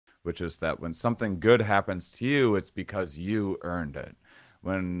which is that when something good happens to you, it's because you earned it.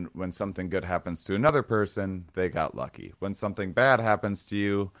 When something good happens to another person, they got lucky. When something bad happens to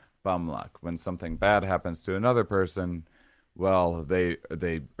you, bum luck. When something bad happens to another person, well, they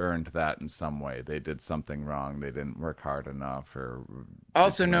earned that in some way. They did something wrong. They didn't work hard enough or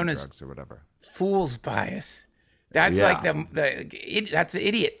did Also too many known as drugs or whatever. fool's bias. That's like Yeah. that's an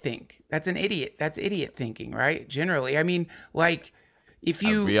idiot think. That's an idiot. That's idiot thinking, right? Generally, I mean, like if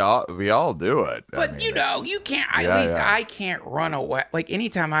you, We all do it. I but mean, it's you can't. At yeah, least yeah. I can't run away. Like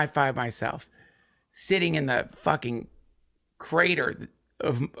anytime I find myself sitting in the fucking crater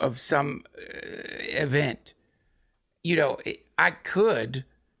of some event, I could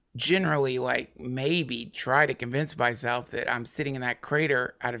generally like maybe try to convince myself that I'm sitting in that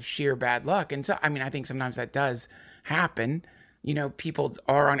crater out of sheer bad luck. And so, I mean, I think sometimes that does happen. People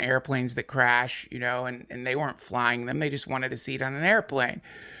are on airplanes that crash, and they weren't flying them. They just wanted a seat on an airplane.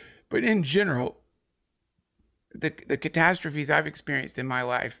 But in general, the catastrophes I've experienced in my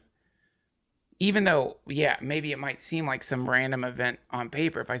life, even though, yeah, maybe it might seem like some random event on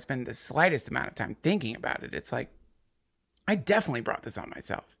paper, if I spend the slightest amount of time thinking about it, it's like, I definitely brought this on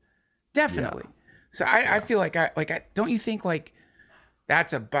myself. Yeah. Definitely. So I feel like don't you think like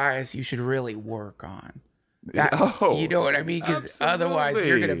that's a bias you should really work on? That, you Oh, know what I mean? Because otherwise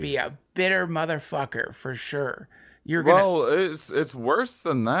you're gonna absolutely. be a bitter motherfucker for sure. You're gonna Well, it's worse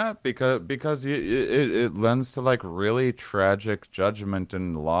than that because it lends to like really tragic judgment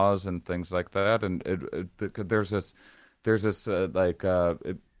and laws and things like that, and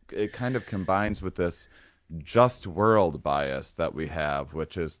it kind of combines with this just world bias that we have,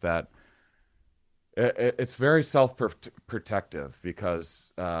 which is that it's very self-protective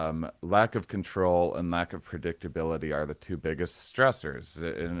because lack of control and lack of predictability are the two biggest stressors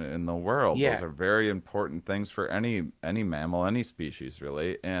in the world. Those yeah. are very important things for any mammal, any species,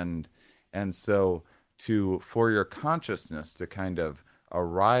 really. And so for your consciousness to kind of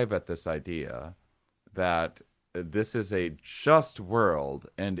arrive at this idea that this is a just world,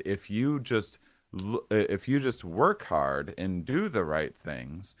 and if you just work hard and do the right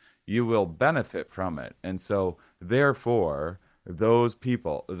things, you will benefit from it. And so, therefore, those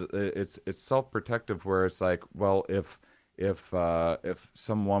people, it's self-protective, where it's like, well, if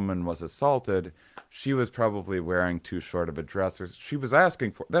some woman was assaulted, she was probably wearing too short of a dress, or she was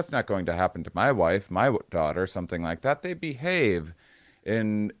asking for. That's not going to happen to my wife, my daughter, something like that. They behave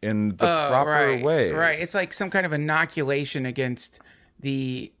in the proper Right, right. It's ways. like some kind of inoculation against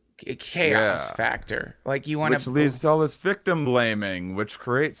the chaos Yeah. factor. Like you want Which to, leads to all this victim blaming, which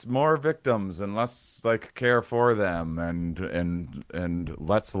creates more victims and less like care for them, and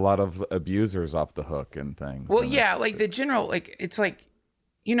lets a lot of abusers off the hook and things. well, And yeah, it's like the general, like it's like,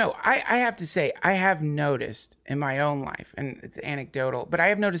 I have to say, I have noticed in my own life, and it's anecdotal, but I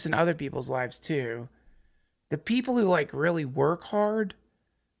have noticed in other people's lives too, the people who like really work hard,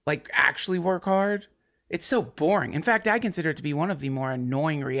 like actually work hard, it's so boring. In fact, I consider it to be one of the more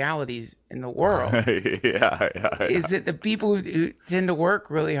annoying realities in the world yeah, yeah, is yeah, that the people who tend to work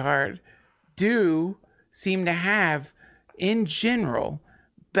really hard do seem to have, in general,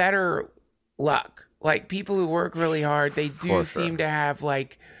 better luck. Like people who work really hard, they do for seem sure, to have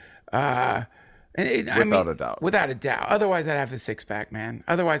like, uh, I mean, without a doubt. without a doubt. Otherwise, I'd have a six pack, man.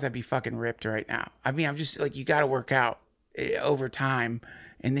 Otherwise, I'd be fucking ripped right now. I mean, I'm just like, you got to work out over time,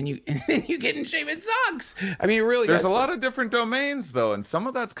 and then you and then you get in shape. It sucks. I mean, it really There's does. a lot of different domains though, and some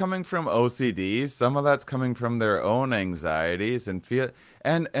of that's coming from OCD, some of that's coming from their own anxieties and feel,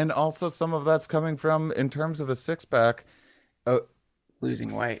 and also some of that's coming from in terms of a six pack. Uh,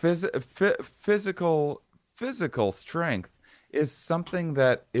 Losing weight. physical strength is something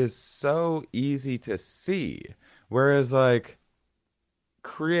that is so easy to see, whereas like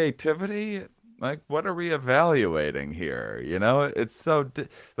creativity, like what are we evaluating here, it's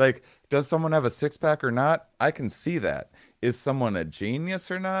like, does someone have a six pack or not? I can see that. Is someone a genius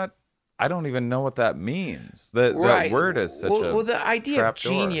or not? I don't even know what that means. That Right. word is such a Well, the idea of trap door.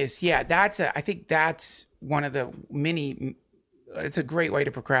 genius, yeah, I think that's one of the many. It's a great way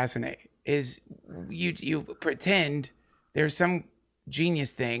to procrastinate. Is you pretend there's some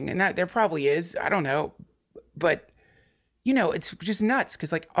genius thing, and that there probably is. I don't know, but it's just nuts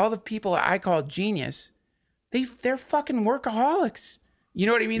because like all the people I call genius, they're fucking workaholics. You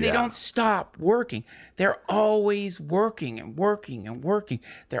know what I mean? They Yeah, don't stop working. They're always working and working and working.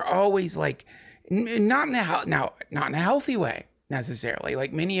 They're always like, not in not in a healthy way necessarily.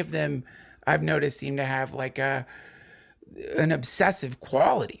 Like many of them, I've noticed seem to have like an obsessive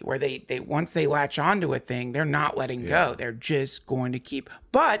quality where they once they latch onto a thing, they're not letting go. yeah, They're just going to keep.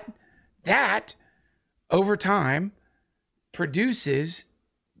 But that over time produces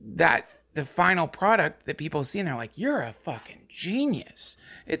that the final product that people see and they're like, you're a fucking genius.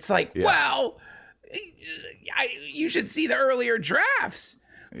 It's like, Yeah. well, you should see the earlier drafts.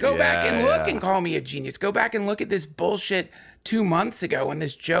 Go back and look and call me a genius. Go back and look at this bullshit 2 months ago when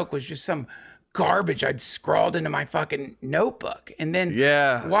this joke was just some garbage I'd scrawled into my fucking notebook, and then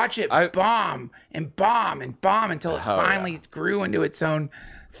watch it bomb and bomb and bomb until it finally grew into its own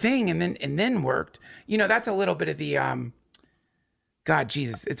thing, and then worked. You know, that's a little bit of the God,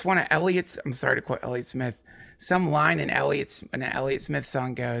 Jesus, it's one of Elliot's. I'm sorry to quote Elliot Smith. Some line in an Elliot Smith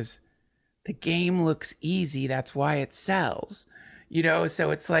song goes, "The game looks easy, that's why it sells." You know,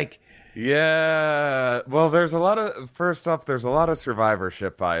 so it's like, yeah. Well, there's a lot of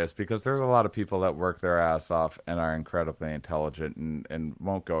survivorship bias, because there's a lot of people that work their ass off and are incredibly intelligent and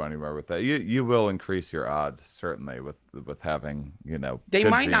won't go anywhere with that. You will increase your odds, certainly, with having, you know, they good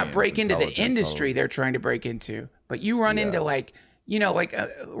might not genes, break into the intelligence, industry they're trying to break into, but you run into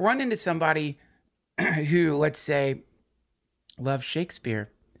run into somebody who, let's say, loves Shakespeare,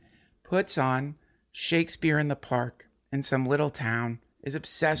 puts on Shakespeare in the Park in some little town, is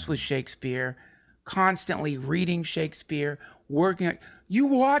obsessed with Shakespeare, constantly reading Shakespeare, working. You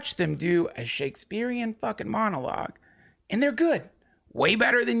watch them do a Shakespearean fucking monologue, and they're good, way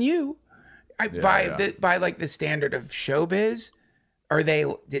better than you. By like the standard of showbiz. Are they?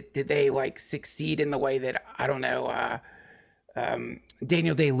 Did they like succeed in the way that, I don't know,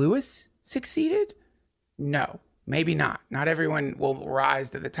 Daniel Day-Lewis succeeded? No, maybe not. Not everyone will rise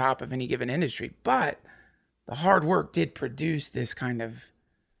to the top of any given industry, but the hard work did produce this kind of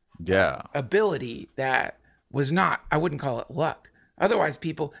ability that was not, I wouldn't call it luck. Otherwise,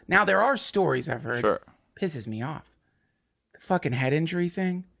 people, now there are stories I've heard, pisses me off. The fucking head injury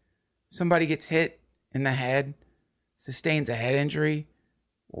thing. Somebody gets hit in the head, sustains a head injury,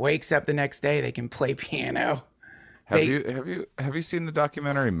 wakes up the next day, they can play piano. Have you seen the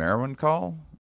documentary Merwin Call?